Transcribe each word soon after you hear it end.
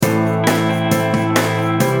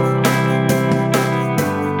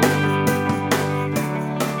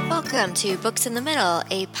Welcome to Books in the Middle,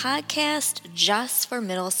 a podcast just for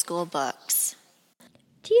middle school books.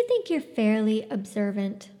 Do you think you're fairly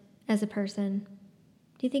observant as a person?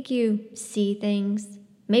 Do you think you see things?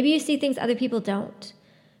 Maybe you see things other people don't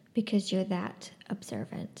because you're that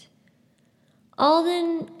observant.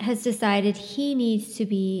 Alden has decided he needs to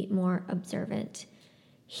be more observant.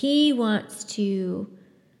 He wants to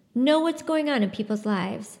know what's going on in people's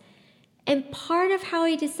lives. And part of how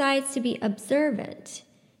he decides to be observant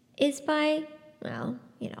is by,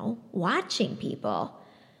 watching people.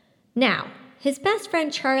 Now, his best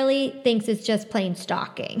friend Charlie thinks it's just plain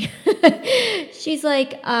stalking. She's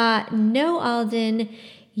like, no, Alden,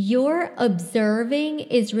 your observing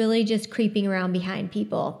is really just creeping around behind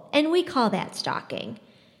people. And we call that stalking.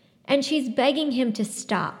 And she's begging him to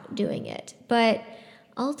stop doing it. But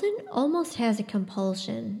Alden almost has a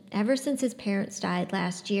compulsion. Ever since his parents died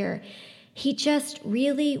last year, he just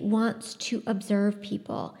really wants to observe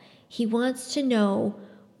people. He wants to know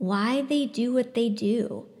why they do what they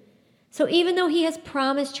do. So even though he has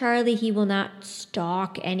promised Charlie he will not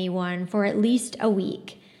stalk anyone for at least a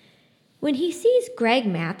week, when he sees Greg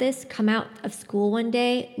Mathis come out of school one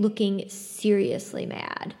day looking seriously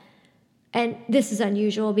mad, and this is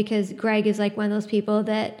unusual because Greg is like one of those people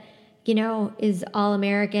that, is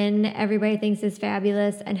all-American, everybody thinks is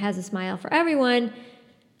fabulous and has a smile for everyone,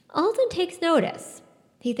 Alden takes notice.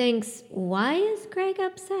 He thinks, why is Greg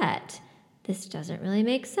upset? This doesn't really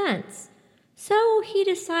make sense. So he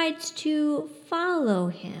decides to follow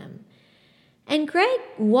him. And Greg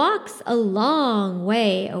walks a long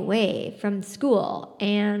way away from school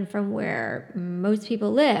and from where most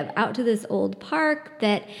people live, out to this old park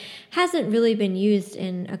that hasn't really been used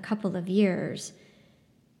in a couple of years.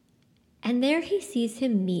 And there he sees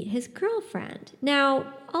him meet his girlfriend.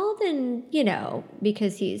 Now, Alden,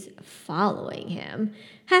 because he's following him,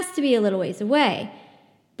 has to be a little ways away.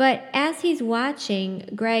 But as he's watching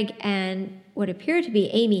Greg and what appeared to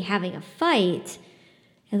be Amy having a fight,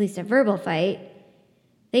 at least a verbal fight,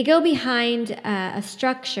 they go behind a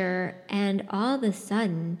structure, and all of a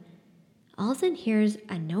sudden, Alden hears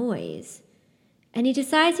a noise. And he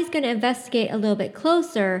decides he's going to investigate a little bit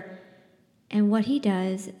closer, and what he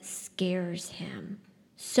does scares him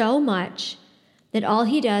so much that all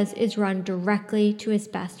he does is run directly to his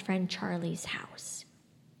best friend Charlie's house.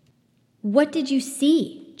 "What did you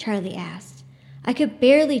see?" Charlie asked. I could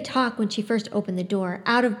barely talk when she first opened the door,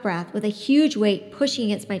 out of breath, with a huge weight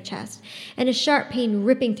pushing against my chest and a sharp pain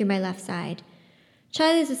ripping through my left side.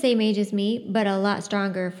 Charlie's the same age as me, but a lot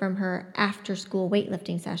stronger from her after-school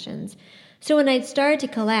weightlifting sessions. So when I'd started to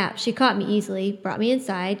collapse, she caught me easily, brought me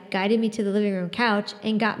inside, guided me to the living room couch,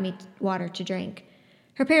 and got me water to drink.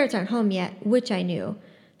 Her parents aren't home yet, which I knew.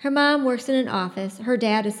 Her mom works in an office. Her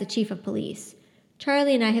dad is the chief of police.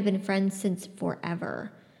 Charlie and I have been friends since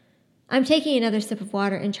forever. I'm taking another sip of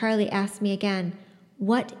water, and Charlie asks me again,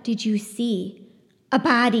 "What did you see?" "A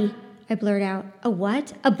body," I blurt out. "A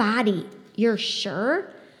what?" "A body." "You're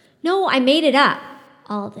sure?" "No, I made it up."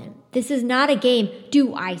 "Alden, this is not a game."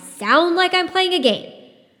 "Do I sound like I'm playing a game?"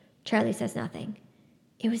 Charlie says nothing.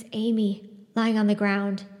 It was Amy, lying on the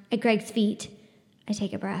ground, at Greg's feet. I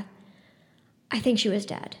take a breath. I think she was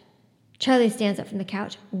dead. Charlie stands up from the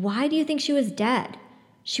couch. "Why do you think she was dead?"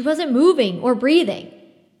 "She wasn't moving or breathing."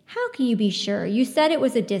 "How can you be sure? You said it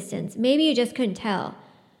was a distance. Maybe you just couldn't tell."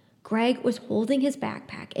 Greg was holding his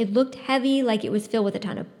backpack. It looked heavy, like it was filled with a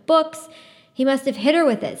ton of books. He must have hit her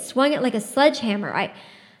with it, swung it like a sledgehammer.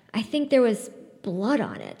 I think there was blood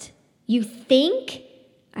on it. "You think?"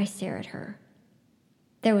 I stare at her.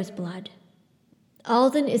 There was blood.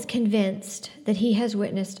 Alden is convinced that he has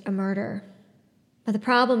witnessed a murder. But the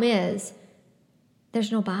problem is,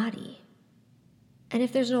 there's no body. And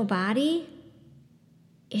if there's no body,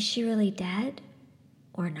 is she really dead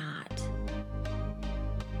or not?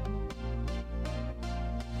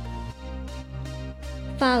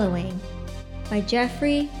 Following by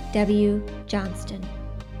Jeffrey W. Johnston.